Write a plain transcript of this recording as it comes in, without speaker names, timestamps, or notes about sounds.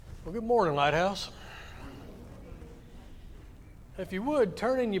Well, good morning, Lighthouse. If you would,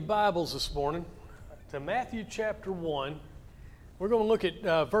 turn in your Bibles this morning to Matthew chapter 1. We're going to look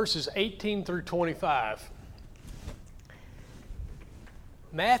at verses 18 through 25.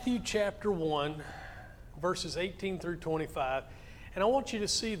 Matthew chapter 1, verses 18 through 25. And I want you to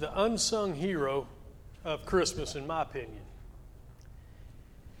see the unsung hero of Christmas, in my opinion.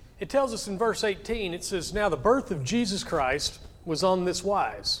 It tells us in verse 18, it says, "Now the birth of Jesus Christ was on this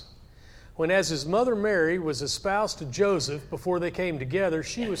wise. When as his mother Mary was espoused to Joseph before they came together,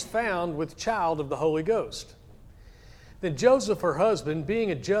 she was found with child of the Holy Ghost. Then Joseph, her husband, being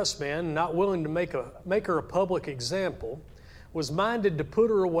a just man, not willing to make her a public example, was minded to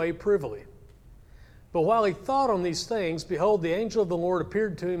put her away privily. But while he thought on these things, behold, the angel of the Lord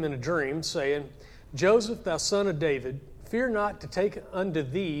appeared to him in a dream, saying, Joseph, thou son of David, fear not to take unto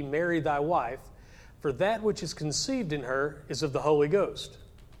thee Mary thy wife, for that which is conceived in her is of the Holy Ghost.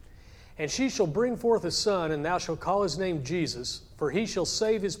 And she shall bring forth a son, and thou shalt call his name Jesus, for he shall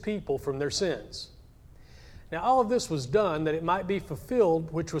save his people from their sins. Now all of this was done, that it might be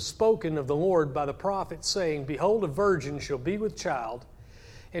fulfilled, which was spoken of the Lord by the prophet, saying, Behold, a virgin shall be with child,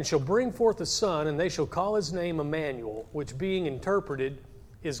 and shall bring forth a son, and they shall call his name Emmanuel, which being interpreted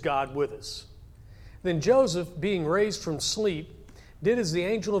is God with us. Then Joseph, being raised from sleep, did as the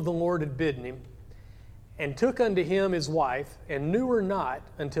angel of the Lord had bidden him, and took unto him his wife, and knew her not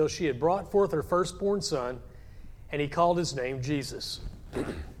until she had brought forth her firstborn son, and he called his name Jesus."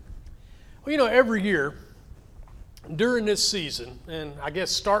 Well, every year during this season, and I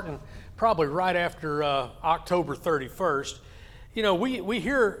guess starting probably right after October 31st, we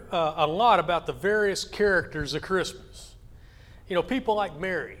hear a lot about the various characters of Christmas. People like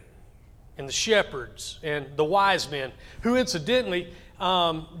Mary and the shepherds and the wise men, who incidentally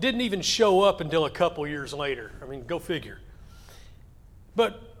didn't even show up until a couple years later. I mean, go figure.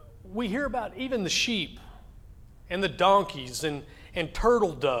 But we hear about even the sheep and the donkeys and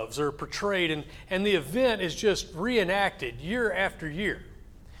turtle doves are portrayed, and the event is just reenacted year after year.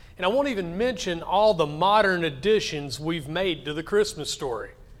 And I won't even mention all the modern additions we've made to the Christmas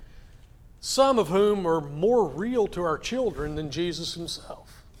story, some of whom are more real to our children than Jesus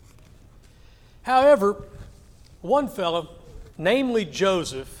himself. However, one fellow, namely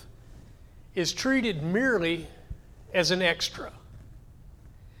Joseph, is treated merely as an extra.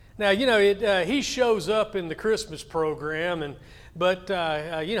 Now, he shows up in the Christmas program, but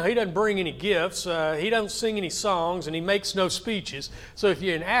he doesn't bring any gifts, he doesn't sing any songs, and he makes no speeches. So if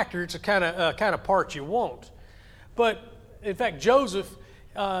you're an actor, it's a kind of part you won't. But in fact, Joseph,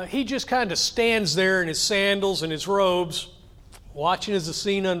 he just kind of stands there in his sandals and his robes, watching as the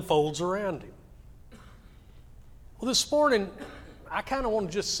scene unfolds around him. Well, this morning, I kind of want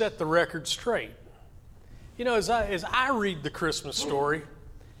to just set the record straight. As I read the Christmas story,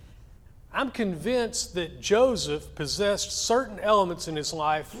 I'm convinced that Joseph possessed certain elements in his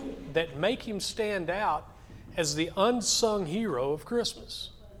life that make him stand out as the unsung hero of Christmas.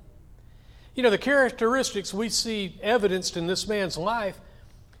 The characteristics we see evidenced in this man's life,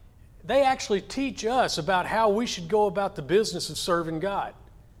 they actually teach us about how we should go about the business of serving God.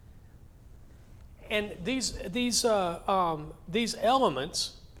 And these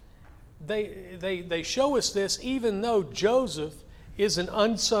elements, they show us this even though Joseph is an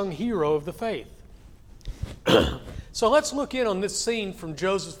unsung hero of the faith. So let's look in on this scene from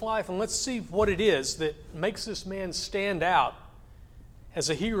Joseph's life, and let's see what it is that makes this man stand out as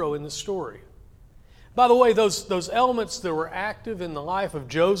a hero in the story. By the way, those elements that were active in the life of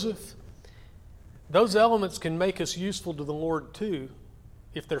Joseph, those elements can make us useful to the Lord too,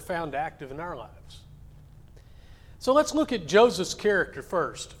 if they're found active in our lives. So let's look at Joseph's character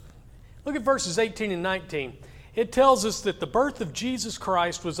first. Look at verses 18 and 19. It tells us that the birth of Jesus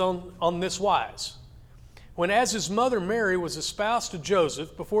Christ was on this wise. When as his mother Mary was espoused to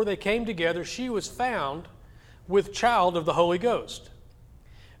Joseph, before they came together, she was found with child of the Holy Ghost.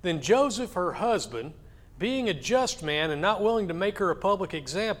 Then Joseph, her husband, being a just man and not willing to make her a public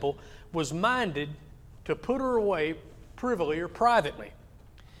example, was minded to put her away privily or privately.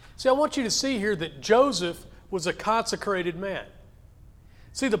 See, I want you to see here that Joseph was a consecrated man.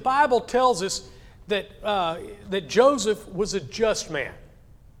 See, the Bible tells us that Joseph was a just man.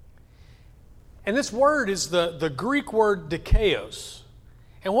 And this word is the Greek word dikaios.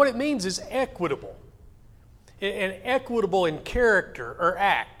 And what it means is equitable. And equitable in character or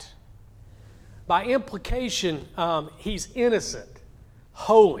act. By implication, he's innocent,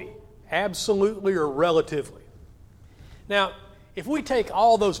 holy, absolutely or relatively. Now, if we take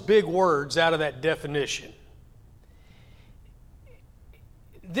all those big words out of that definition,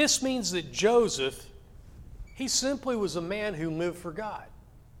 this means that Joseph, he simply was a man who lived for God.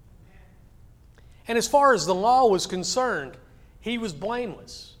 And as far as the law was concerned, he was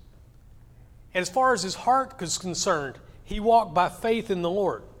blameless. And as far as his heart was concerned, he walked by faith in the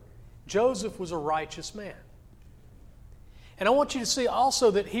Lord. Joseph was a righteous man. And I want you to see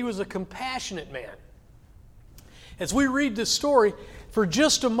also that he was a compassionate man. As we read this story, for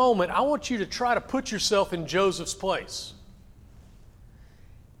just a moment, I want you to try to put yourself in Joseph's place.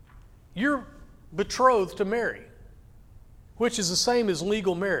 You're betrothed to Mary, which is the same as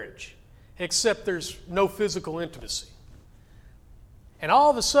legal marriage, except there's no physical intimacy. And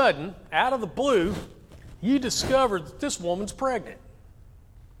all of a sudden, out of the blue, you discover that this woman's pregnant.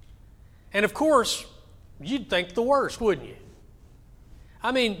 And of course, you'd think the worst, wouldn't you?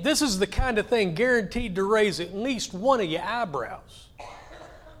 I mean, this is the kind of thing guaranteed to raise at least one of your eyebrows.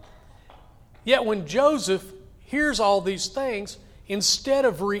 Yet when Joseph hears all these things, instead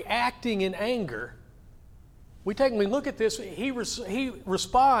of reacting in anger, we look at this, he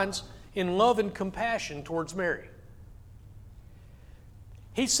responds in love and compassion towards Mary.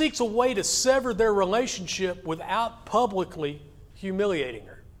 He seeks a way to sever their relationship without publicly humiliating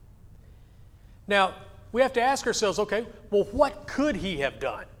her. Now, we have to ask ourselves, okay, well, what could he have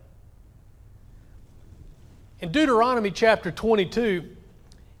done? In Deuteronomy chapter 22,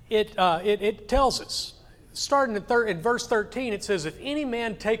 it tells us, starting in verse 13, it says, if any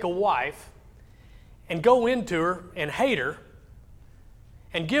man take a wife and go into her and hate her,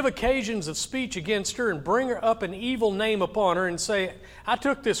 and give occasions of speech against her, and bring her up an evil name upon her, and say, I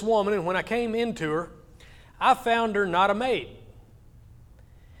took this woman, and when I came into her, I found her not a maid.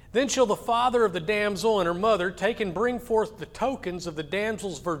 Then shall the father of the damsel and her mother take and bring forth the tokens of the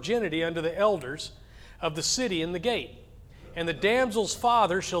damsel's virginity unto the elders of the city in the gate. And the damsel's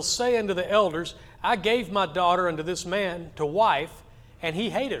father shall say unto the elders, I gave my daughter unto this man to wife, and he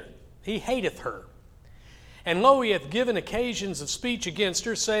hateth her. And lo, he hath given occasions of speech against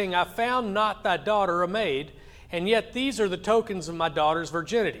her, saying, I found not thy daughter a maid, and yet these are the tokens of my daughter's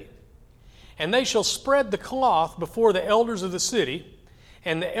virginity. And they shall spread the cloth before the elders of the city,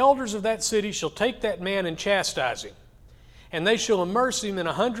 and the elders of that city shall take that man and chastise him. And they shall immerse him in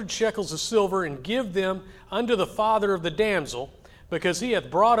 100 shekels of silver, and give them unto the father of the damsel, because he hath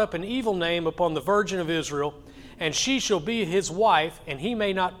brought up an evil name upon the virgin of Israel, and she shall be his wife, and he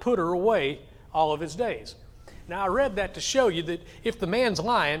may not put her away all of his days. Now, I read that to show you that if the man's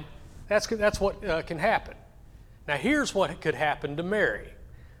lying, that's what can happen. Now, here's what could happen to Mary.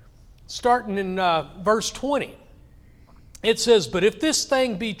 Starting in verse 20, it says, but if this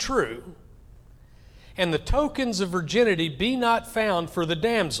thing be true, and the tokens of virginity be not found for the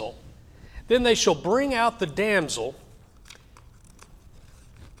damsel, then they shall bring out the damsel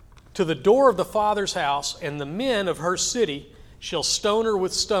to the door of the father's house, and the men of her city shall stone her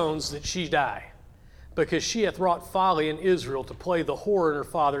with stones that she die, because she hath wrought folly in Israel to play the whore in her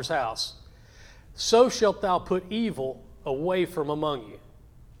father's house. So shalt thou put evil away from among you.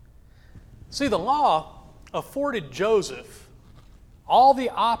 See, the law afforded Joseph all the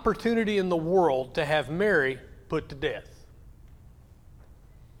opportunity in the world to have Mary put to death.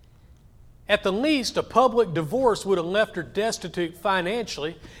 At the least, a public divorce would have left her destitute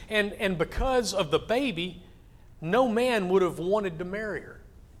financially, and because of the baby, no man would have wanted to marry her.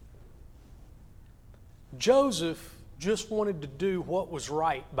 Joseph just wanted to do what was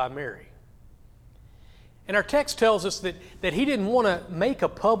right by Mary. And our text tells us that he didn't want to make a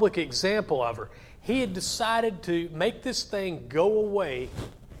public example of her. He had decided to make this thing go away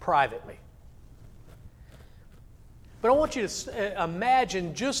privately. But I want you to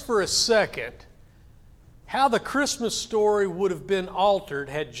imagine just for a second how the Christmas story would have been altered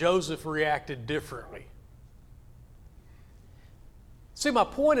had Joseph reacted differently. See, my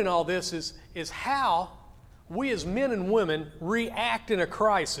point in all this is how we as men and women react in a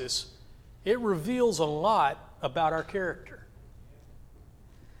crisis. It reveals a lot about our character.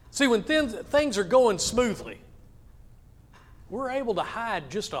 See, when things are going smoothly, we're able to hide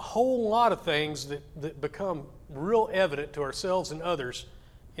just a whole lot of things that become real evident to ourselves and others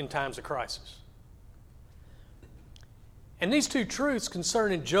in times of crisis. And these two truths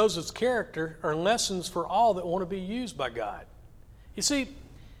concerning Joseph's character are lessons for all that want to be used by God. You see,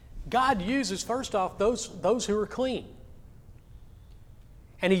 God uses, first off, those who are clean.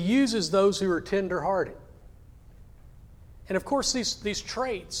 And He uses those who are tender-hearted. And of course, these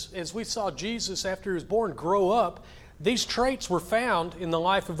traits, as we saw Jesus after He was born grow up, these traits were found in the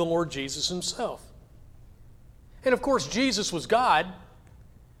life of the Lord Jesus Himself. And of course, Jesus was God,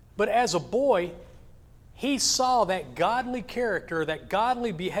 but as a boy, He saw that godly character, that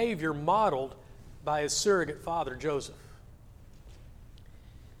godly behavior modeled by His surrogate father, Joseph.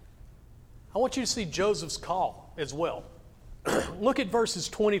 I want you to see Joseph's call as well. Look at verses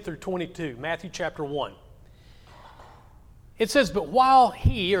 20 through 22, Matthew chapter 1. It says, "But while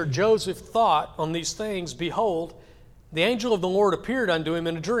he," or Joseph, "thought on these things, behold, the angel of the Lord appeared unto him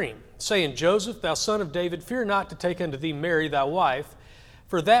in a dream, saying, Joseph, thou son of David, fear not to take unto thee Mary thy wife,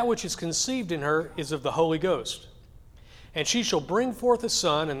 for that which is conceived in her is of the Holy Ghost. And she shall bring forth a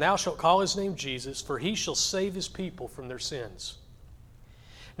son, and thou shalt call his name Jesus, for he shall save his people from their sins.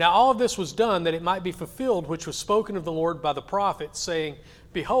 Now all of this was done that it might be fulfilled, which was spoken of the Lord by the prophet, saying,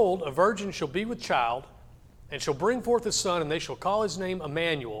 Behold, a virgin shall be with child, and shall bring forth a son, and they shall call his name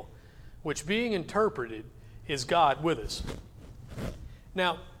Emmanuel, which being interpreted is God with us."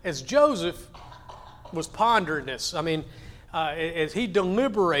 Now, as Joseph was pondering this, as he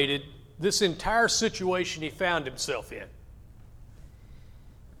deliberated this entire situation he found himself in,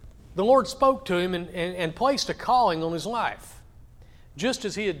 the Lord spoke to him and placed a calling on his life, just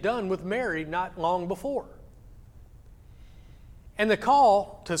as he had done with Mary not long before. And the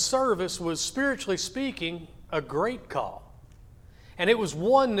call to service was, spiritually speaking, a great call. And it was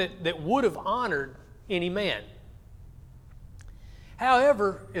one that would have honored any man.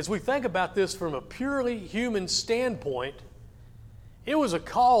 However, as we think about this from a purely human standpoint, it was a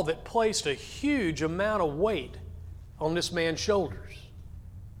call that placed a huge amount of weight on this man's shoulders.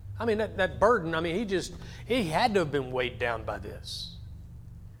 That burden, he had to have been weighed down by this.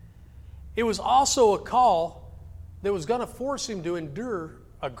 It was also a call that was going to force him to endure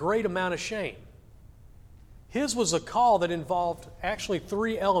a great amount of shame. His was a call that involved actually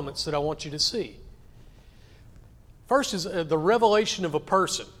three elements that I want you to see. First is the revelation of a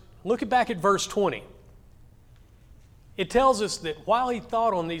person. Look back at verse 20. It tells us that while he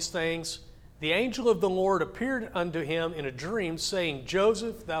thought on these things, the angel of the Lord appeared unto him in a dream, saying,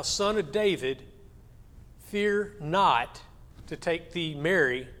 Joseph, thou son of David, fear not to take thee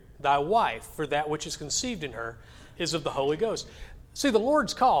Mary, thy wife, for that which is conceived in her is of the Holy Ghost. See, the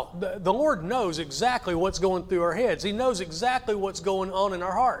Lord's call, the Lord knows exactly what's going through our heads. He knows exactly what's going on in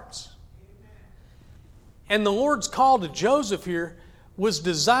our hearts. And the Lord's call to Joseph here was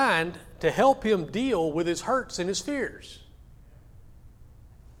designed to help him deal with his hurts and his fears.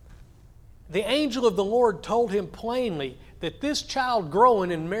 The angel of the Lord told him plainly that this child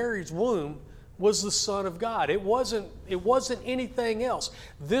growing in Mary's womb was the Son of God. It wasn't anything else.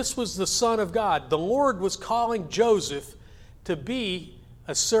 This was the Son of God. The Lord was calling Joseph to be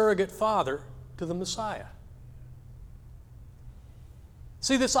a surrogate father to the Messiah.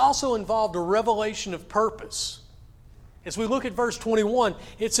 See, this also involved a revelation of purpose. As we look at verse 21,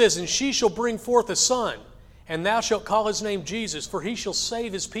 it says, And she shall bring forth a son, and thou shalt call his name Jesus, for he shall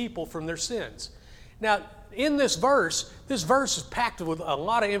save his people from their sins. Now, in this verse is packed with a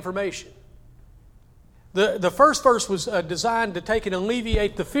lot of information. The first verse was designed to take and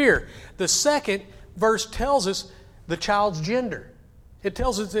alleviate the fear. The second verse tells us the child's gender. It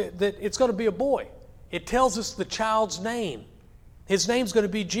tells us that it's going to be a boy. It tells us the child's name. His name's going to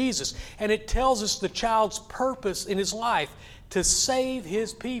be Jesus. And it tells us the child's purpose in his life to save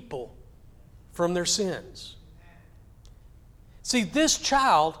his people from their sins. See, this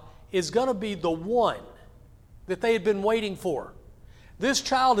child is going to be the one that they had been waiting for. This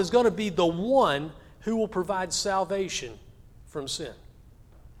child is going to be the one who will provide salvation from sin.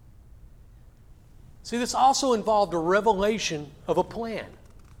 See, this also involved a revelation of a plan.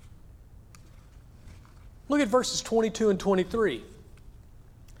 Look at verses 22 and 23.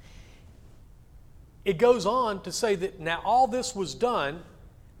 It goes on to say that now all this was done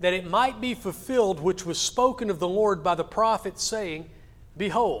that it might be fulfilled which was spoken of the Lord by the prophet, saying,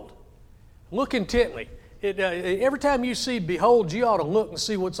 Behold. Look intently. Every time you see behold, you ought to look and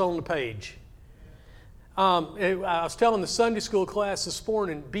see what's on the page. I was telling the Sunday school class this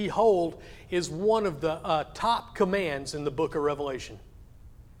morning, behold is one of the top commands in the book of Revelation.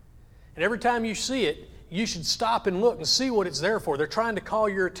 And every time you see it, you should stop and look and see what it's there for. They're trying to call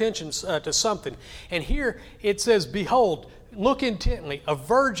your attention to something. And here it says, Behold, look intently, a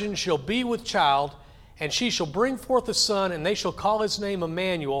virgin shall be with child, and she shall bring forth a son, and they shall call his name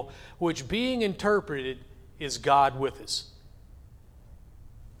Emmanuel, which being interpreted is God with us.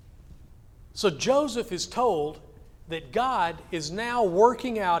 So Joseph is told that God is now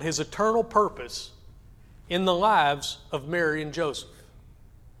working out his eternal purpose in the lives of Mary and Joseph.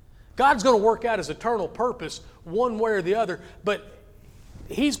 God's going to work out his eternal purpose one way or the other, but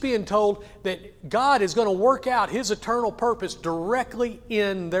he's being told that God is going to work out his eternal purpose directly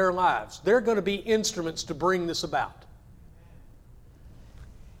in their lives. They're going to be instruments to bring this about.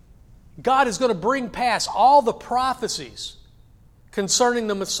 God is going to bring past all the prophecies concerning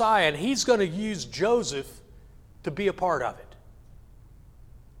the Messiah, and he's going to use Joseph to be a part of it.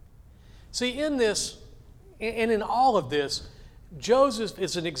 See, in this And in all of this, Joseph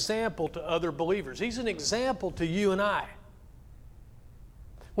is an example to other believers. He's an example to you and I.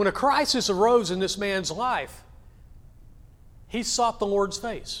 When a crisis arose in this man's life, he sought the Lord's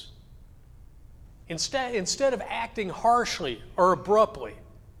face. Instead of acting harshly or abruptly,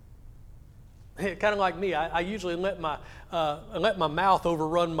 kind of like me, I usually let my mouth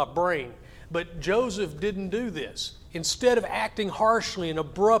overrun my brain. But Joseph didn't do this. Instead of acting harshly and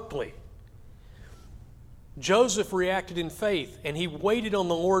abruptly, Joseph reacted in faith, and he waited on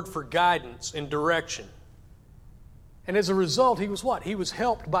the Lord for guidance and direction. And as a result, he was what? He was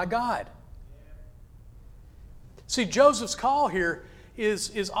helped by God. See, Joseph's call here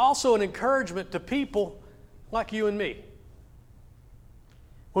is also an encouragement to people like you and me.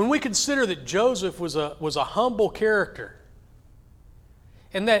 When we consider that Joseph was a humble character,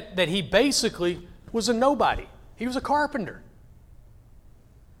 and that he basically was a nobody. He was a carpenter.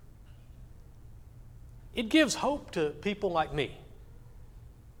 It gives hope to people like me.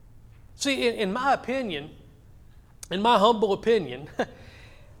 See, in my opinion, in my humble opinion,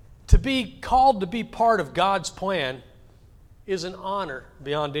 to be called to be part of God's plan is an honor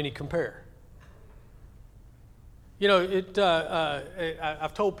beyond any compare. You know,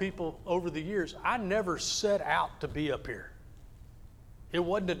 I've told people over the years, I never set out to be up here. It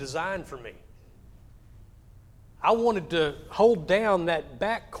wasn't a design for me. I wanted to hold down that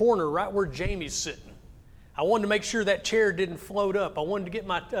back corner right where Jamie's sitting. I wanted to make sure that chair didn't float up. I wanted to get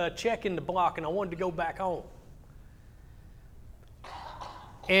my check in the block, and I wanted to go back home.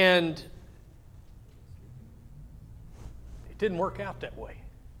 And it didn't work out that way.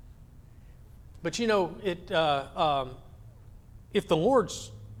 But you know, if the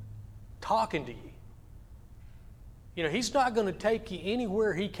Lord's talking to you, you know, He's not going to take you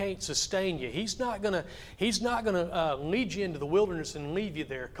anywhere He can't sustain you. He's not going to lead you into the wilderness and leave you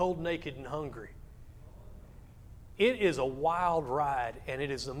there cold, naked, and hungry. It is a wild ride, and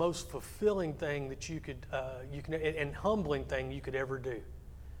it is the most fulfilling thing that you can and humbling thing you could ever do.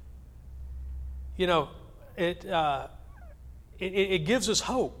 You know, it gives us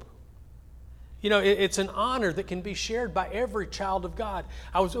hope. You know, it's an honor that can be shared by every child of God.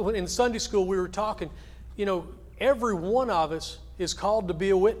 In Sunday school, we were talking, you know, every one of us is called to be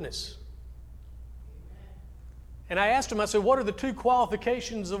a witness. And I asked him, I said, what are the two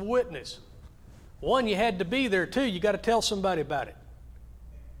qualifications of witness? One, you had to be there. Two, you got to tell somebody about it.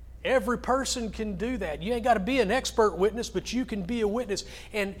 Every person can do that. You ain't got to be an expert witness, but you can be a witness.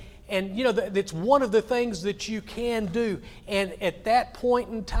 And you know, it's one of the things that you can do. And at that point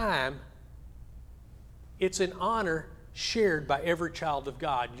in time, it's an honor shared by every child of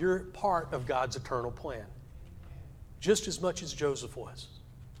God. You're part of God's eternal plan, just as much as Joseph was.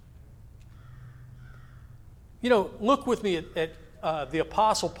 You know, look with me at the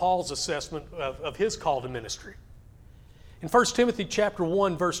Apostle Paul's assessment of his call to ministry. In 1 Timothy chapter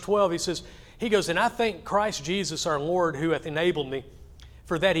 1, verse 12, he goes, "And I thank Christ Jesus our Lord, who hath enabled me,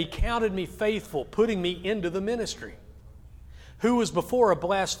 for that He counted me faithful, putting me into the ministry, who was before a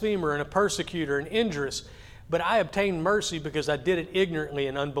blasphemer and a persecutor and injurious, but I obtained mercy because I did it ignorantly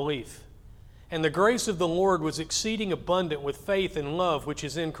in unbelief. And the grace of the Lord was exceeding abundant with faith and love which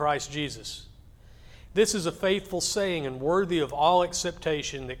is in Christ Jesus. This is a faithful saying and worthy of all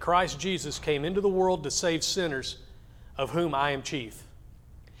acceptation, that Christ Jesus came into the world to save sinners, of whom I am chief.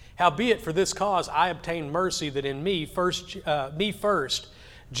 Howbeit for this cause I obtained mercy, that in me first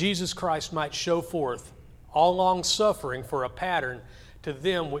Jesus Christ might show forth all long suffering for a pattern to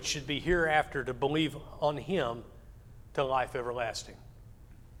them which should be hereafter to believe on Him to life everlasting."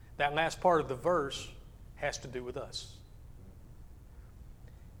 That last part of the verse has to do with us.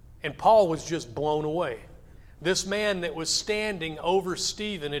 And Paul was just blown away. This man that was standing over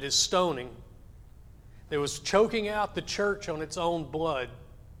Stephen at his stoning, that was choking out the church on its own blood,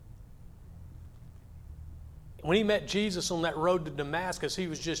 when he met Jesus on that road to Damascus, he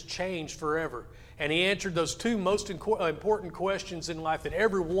was just changed forever. And he answered those two most important questions in life that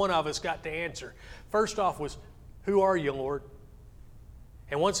every one of us got to answer. First off was, "Who are you, Lord?"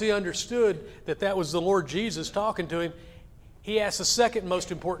 And once he understood that that was the Lord Jesus talking to him, he asked the second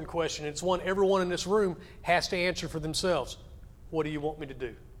most important question. It's one everyone in this room has to answer for themselves. "What do you want me to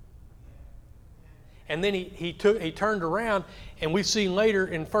do?" And then he turned around, and we see later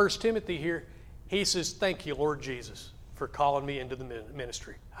in 1 Timothy here, he says, "Thank you, Lord Jesus, for calling me into the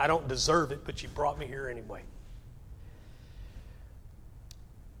ministry. I don't deserve it, but you brought me here anyway."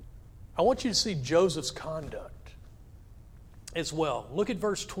 I want you to see Joseph's conduct as well. Look at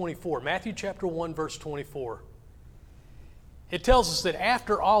verse 24, Matthew chapter 1, verse 24. It tells us that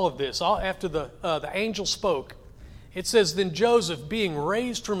after all of this, after the angel spoke, it says, "Then Joseph, being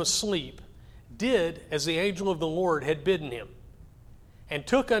raised from asleep, did as the angel of the Lord had bidden him, and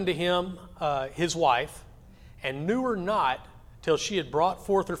took unto him his wife, and knew her not till she had brought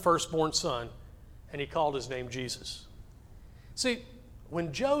forth her firstborn son, and he called his name Jesus. See,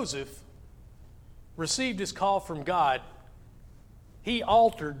 when Joseph received his call from God, he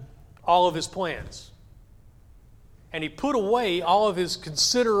altered all of his plans. And he put away all of his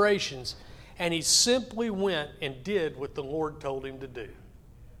considerations, and he simply went and did what the Lord told him to do.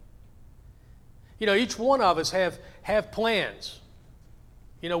 You know, each one of us have plans.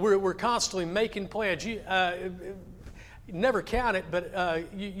 You know, we're constantly making plans. You never count it, but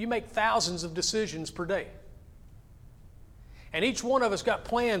you make thousands of decisions per day. And each one of us got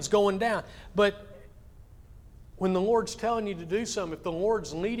plans going down. But when the Lord's telling you to do something, if the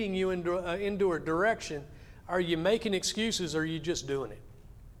Lord's leading you into a direction, are you making excuses or are you just doing it?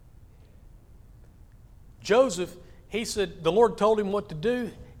 Joseph, he said, the Lord told him what to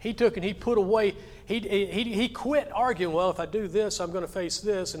do. He took and he put away, he quit arguing, well, if I do this, I'm going to face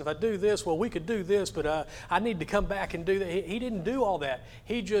this. And if I do this, well, we could do this, but I need to come back and do that. He didn't do all that.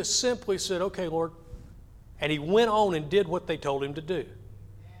 He just simply said, okay, Lord. And he went on and did what they told him to do.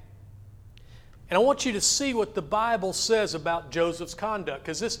 And I want you to see what the Bible says about Joseph's conduct,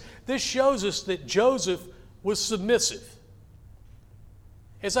 because this shows us that Joseph was submissive.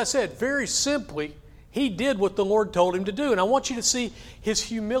 As I said, very simply, he did what the Lord told him to do. And I want you to see his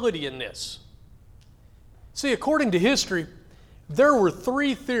humility in this. See, according to history, there were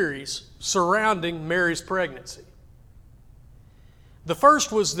 3 theories surrounding Mary's pregnancy. The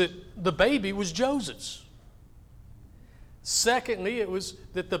first was that the baby was Joseph's. Secondly, it was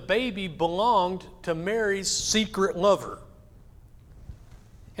that the baby belonged to Mary's secret lover.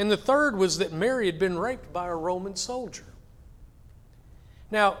 And the third was that Mary had been raped by a Roman soldier.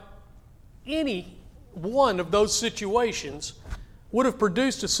 Now, any one of those situations would have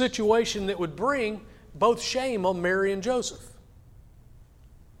produced a situation that would bring both shame on Mary and Joseph.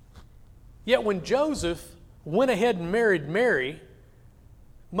 Yet when Joseph went ahead and married Mary,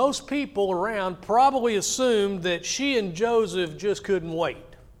 most people around probably assumed that she and Joseph just couldn't wait.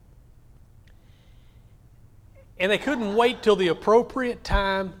 And they couldn't wait till the appropriate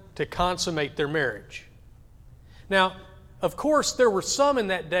time to consummate their marriage. Now, of course, there were some in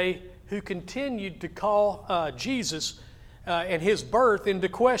that day who continued to call Jesus and his birth into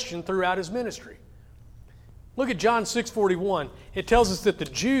question throughout his ministry. Look at John 6:41. It tells us that the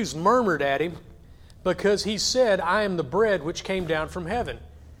Jews murmured at him because he said, I am the bread which came down from heaven.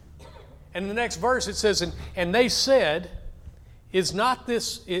 And in the next verse it says, and they said, is not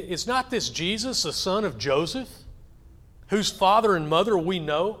this Jesus, the son of Joseph, whose father and mother we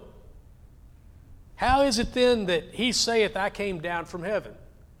know? How is it then that he saith, I came down from heaven?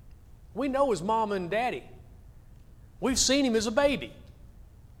 We know his mama and daddy. We've seen him as a baby.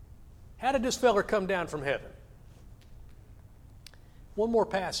 How did this fella come down from heaven? One more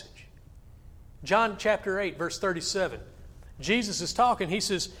passage. John chapter 8, verse 37. Jesus is talking. He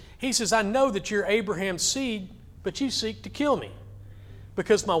says, I know that you're Abraham's seed, but you seek to kill me,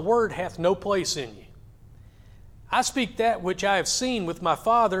 because my word hath no place in you. I speak that which I have seen with my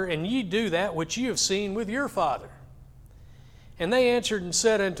father, and ye do that which you have seen with your father. And they answered and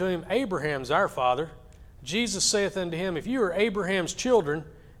said unto him, Abraham's our father. Jesus saith unto him, if you are Abraham's children,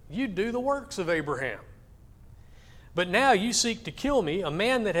 you do the works of Abraham. But now you seek to kill me, a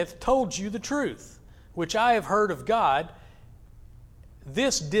man that hath told you the truth, which I have heard of God.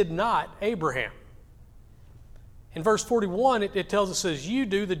 This did not Abraham. In verse 41, it tells us, says, you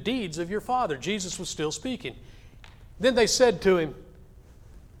do the deeds of your father. Jesus was still speaking. Then they said to him,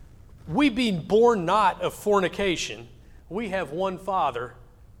 we being born not of fornication, we have one Father,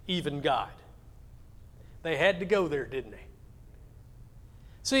 even God. They had to go there, didn't they?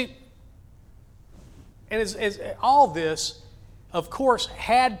 See, and as all this, of course,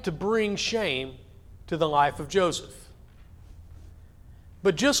 had to bring shame to the life of Joseph.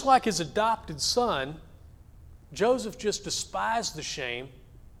 But just like his adopted son, Joseph just despised the shame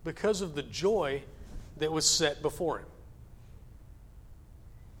because of the joy that was set before him.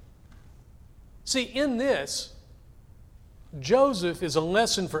 See, in this, Joseph is a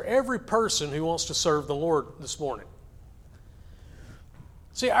lesson for every person who wants to serve the Lord this morning.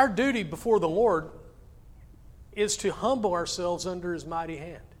 See, our duty before the Lord is to humble ourselves under his mighty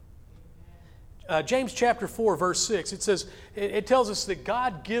hand. James chapter 4, verse 6, it tells us that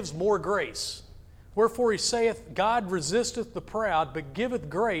God gives more grace. Wherefore he saith, God resisteth the proud, but giveth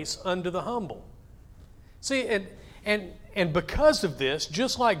grace unto the humble. See, and because of this,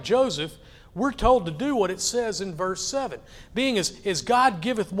 just like Joseph, we're told to do what it says in verse 7. Being as God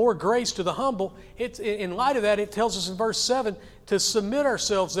giveth more grace to the humble, in light of that, it tells us in verse 7 to submit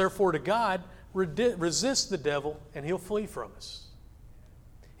ourselves therefore to God, resist the devil and he'll flee from us.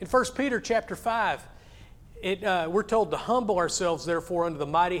 In 1 Peter chapter 5, we're told to humble ourselves, therefore, under the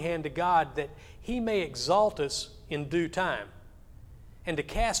mighty hand of God, that He may exalt us in due time, and to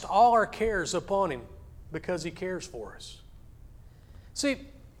cast all our cares upon Him, because He cares for us. See,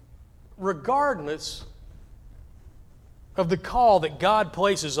 regardless of the call that God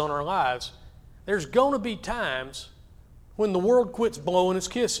places on our lives, there's going to be times when the world quits blowing its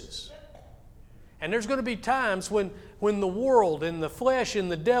kisses. And there's going to be times when the world and the flesh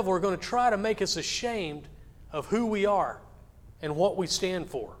and the devil are going to try to make us ashamed of who we are and what we stand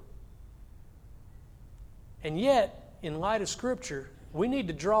for. And yet, in light of Scripture, we need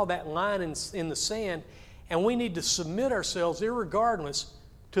to draw that line in the sand, and we need to submit ourselves, irregardless,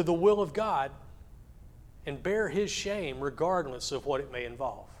 to the will of God and bear His shame regardless of what it may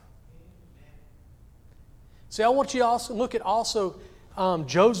involve. See, I want you to also look at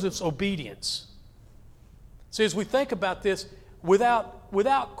Joseph's obedience. See, as we think about this,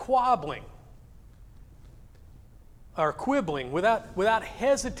 without quabbling or quibbling, without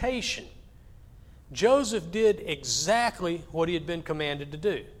hesitation, Joseph did exactly what he had been commanded to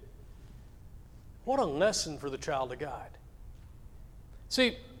do. What a lesson for the child of God.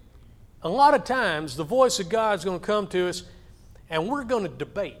 See, a lot of times the voice of God is going to come to us and we're going to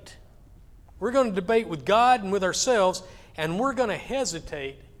debate. We're going to debate with God and with ourselves, and we're going to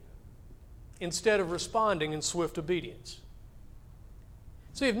hesitate instead of responding in swift obedience.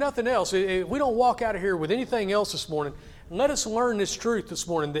 See, if nothing else, if we don't walk out of here with anything else this morning, let us learn this truth this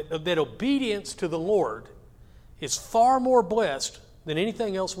morning, that obedience to the Lord is far more blessed than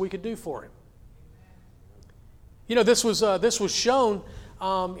anything else we could do for Him. You know, this was shown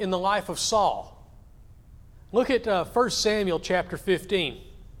in the life of Saul. Look at 1 Samuel chapter 15.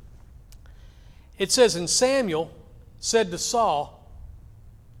 It says, "And Samuel said to Saul,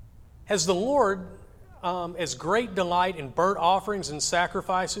 has the Lord as great delight in burnt offerings and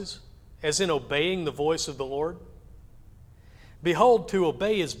sacrifices as in obeying the voice of the Lord? Behold, to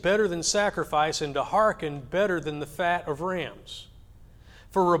obey is better than sacrifice, and to hearken better than the fat of rams.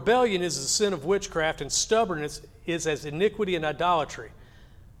 For rebellion is the sin of witchcraft, and stubbornness is as iniquity and idolatry,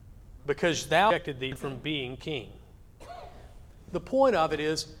 because thou rejected thee from being king." The point of it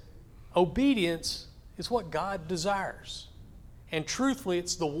is, obedience is what God desires. And truthfully,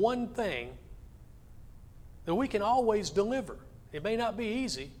 it's the one thing that we can always deliver. It may not be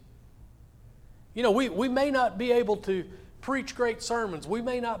easy. You know, we may not be able to preach great sermons. We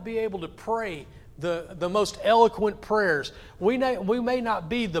may not be able to pray the most eloquent prayers. We may not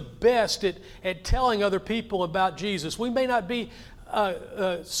be the best at telling other people about Jesus. We may not be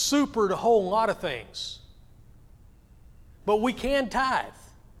super at a whole lot of things. But we can tithe.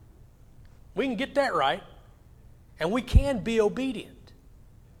 We can get that right. And we can be obedient.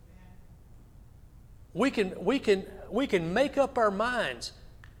 We can make up our minds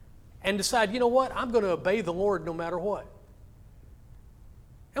and decide, you know what, I'm going to obey the Lord no matter what.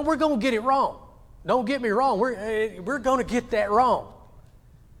 And we're going to get it wrong. Don't get me wrong, we're going to get that wrong.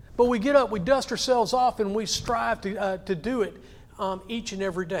 But we get up, we dust ourselves off, and we strive to do it each and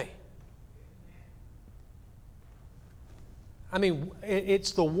every day. I mean,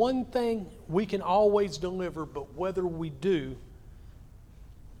 it's the one thing we can always deliver, but whether we do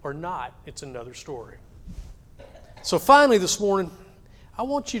or not, it's another story. So finally this morning, I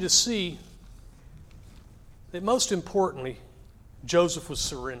want you to see that most importantly, Joseph was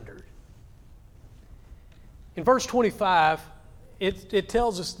surrendered. In verse 25, it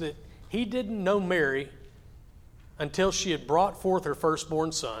tells us that he didn't know Mary until she had brought forth her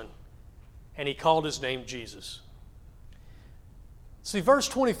firstborn son, and he called his name Jesus. See, verse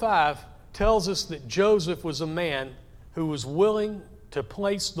 25 tells us that Joseph was a man who was willing to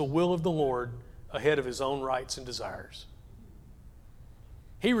place the will of the Lord ahead of his own rights and desires.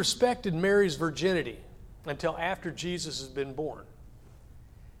 He respected Mary's virginity until after Jesus had been born.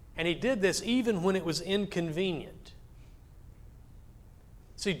 And he did this even when it was inconvenient.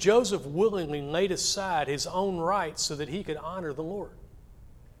 See, Joseph willingly laid aside his own rights so that he could honor the Lord.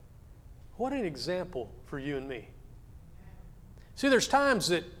 What an example for you and me. See, there's times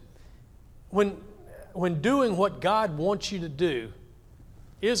that when doing what God wants you to do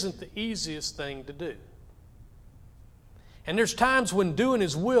isn't the easiest thing to do. And there's times when doing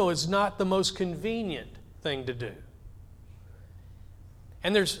His will is not the most convenient thing to do.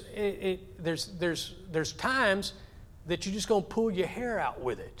 And there's times that you're just going to pull your hair out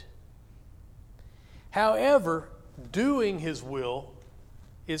with it. However, doing His will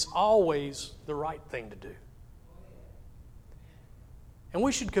is always the right thing to do. And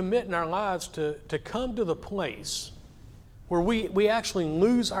we should commit in our lives to come to the place where we actually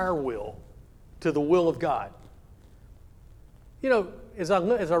lose our will to the will of God. You know, as I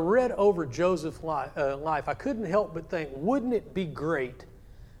read over Joseph's life, I couldn't help but think, wouldn't it be great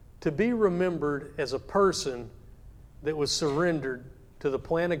to be remembered as a person that was surrendered to the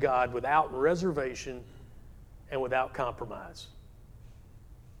plan of God without reservation and without compromise?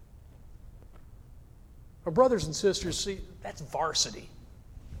 Our brothers and sisters, see, that's varsity.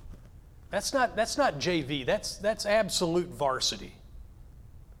 That's not JV. That's absolute varsity.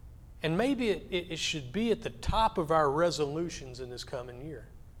 And maybe it should be at the top of our resolutions in this coming year.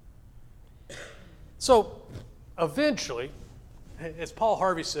 So, eventually, as Paul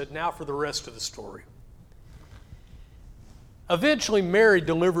Harvey said, now for the rest of the story. Eventually, Mary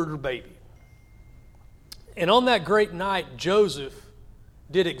delivered her baby. And on that great night, Joseph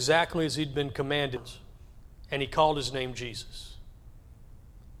did exactly as he'd been commanded, and he called his name Jesus.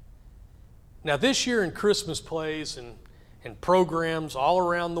 Now, this year in Christmas plays and programs all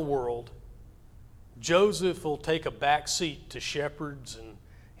around the world, Joseph will take a back seat to shepherds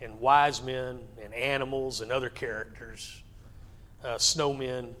and wise men and animals and other characters,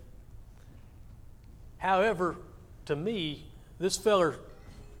 snowmen. However, to me, this feller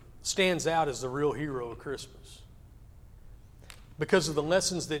stands out as the real hero of Christmas because of the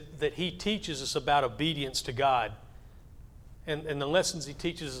lessons that he teaches us about obedience to God and the lessons he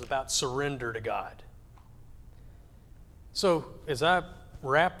teaches us about surrender to God. So, as I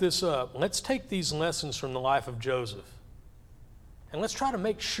wrap this up, let's take these lessons from the life of Joseph and let's try to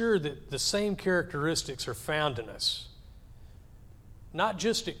make sure that the same characteristics are found in us, not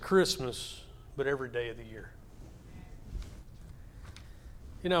just at Christmas, but every day of the year.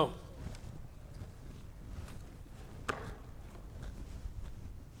 You know,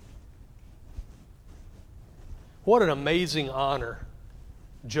 what an amazing honor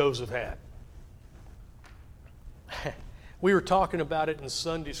Joseph had. We were talking about it in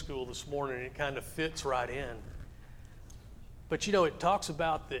Sunday school this morning, and it kind of fits right in. But you know, it talks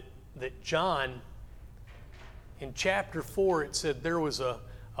about that John, in chapter 4, it said there was a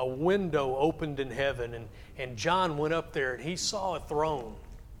window opened in heaven, and John went up there and he saw a throne.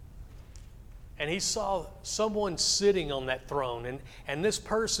 And he saw someone sitting on that throne. And this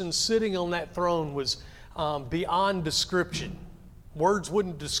person sitting on that throne was beyond description. Words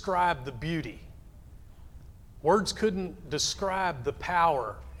wouldn't describe the beauty. Words couldn't describe the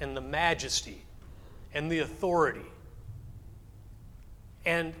power and the majesty and the authority.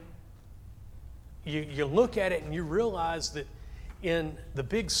 And you look at it and you realize that in the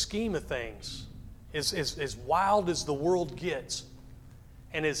big scheme of things, as wild as the world gets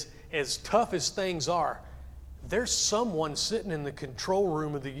and as tough as things are, there's someone sitting in the control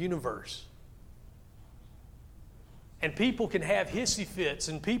room of the universe. And people can have hissy fits,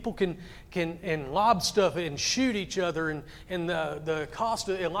 and people can lob stuff and shoot each other, and the cost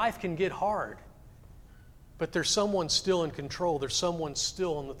of life can get hard. But there's someone still in control. There's someone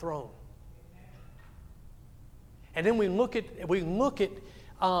still on the throne. And then we look at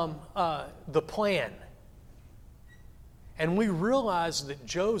the plan, and we realize that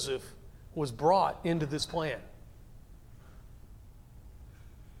Joseph was brought into this plan,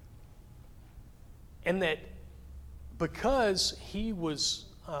 and that because he was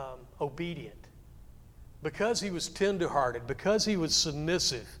obedient, because he was tenderhearted, because he was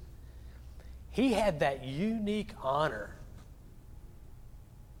submissive, he had that unique honor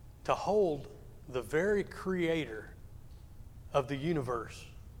to hold the very creator of the universe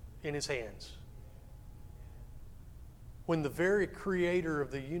in his hands. When the very creator of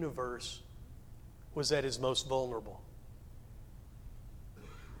the universe was at his most vulnerable.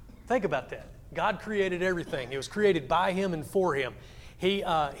 Think about that. God created everything. It was created by him and for him.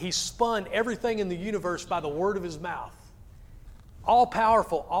 He spun everything in the universe by the word of his mouth. All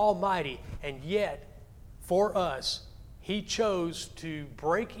powerful, almighty, and yet for us, he chose to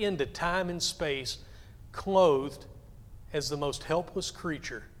break into time and space clothed as the most helpless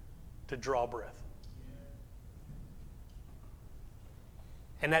creature to draw breath.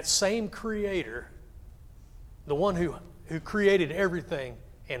 And that same creator, the one who created everything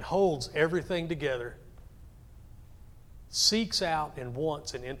and holds everything together, seeks out and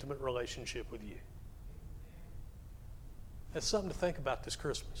wants an intimate relationship with you. That's something to think about this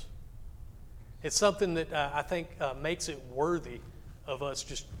Christmas. It's something that I think makes it worthy of us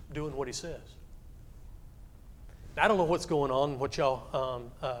just doing what he says. Now, I don't know what's going on, what y'all,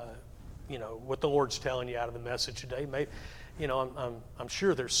 what the Lord's telling you out of the message today. Maybe, I'm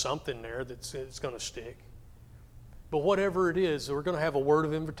sure there's something there that's going to stick. But whatever it is, we're going to have a word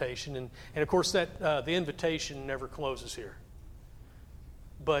of invitation, and of course that the invitation never closes here.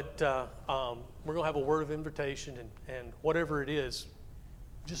 But we're going to have a word of invitation, and whatever it is,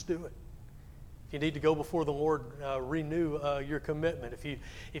 just do it. If you need to go before the Lord, renew your commitment. If you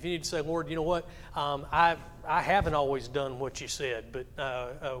need to say, Lord, you know what, I haven't always done what you said, but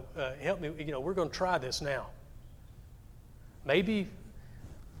help me. We're going to try this now. Maybe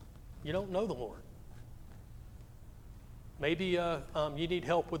you don't know the Lord. Maybe you need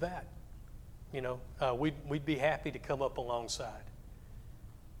help with that. We'd be happy to come up alongside.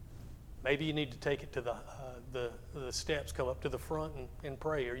 Maybe you need to take it to the steps, come up to the front and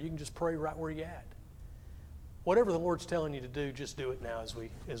pray, or you can just pray right where you're at. Whatever the Lord's telling you to do, just do it now as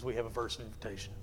we have a verse of invitation.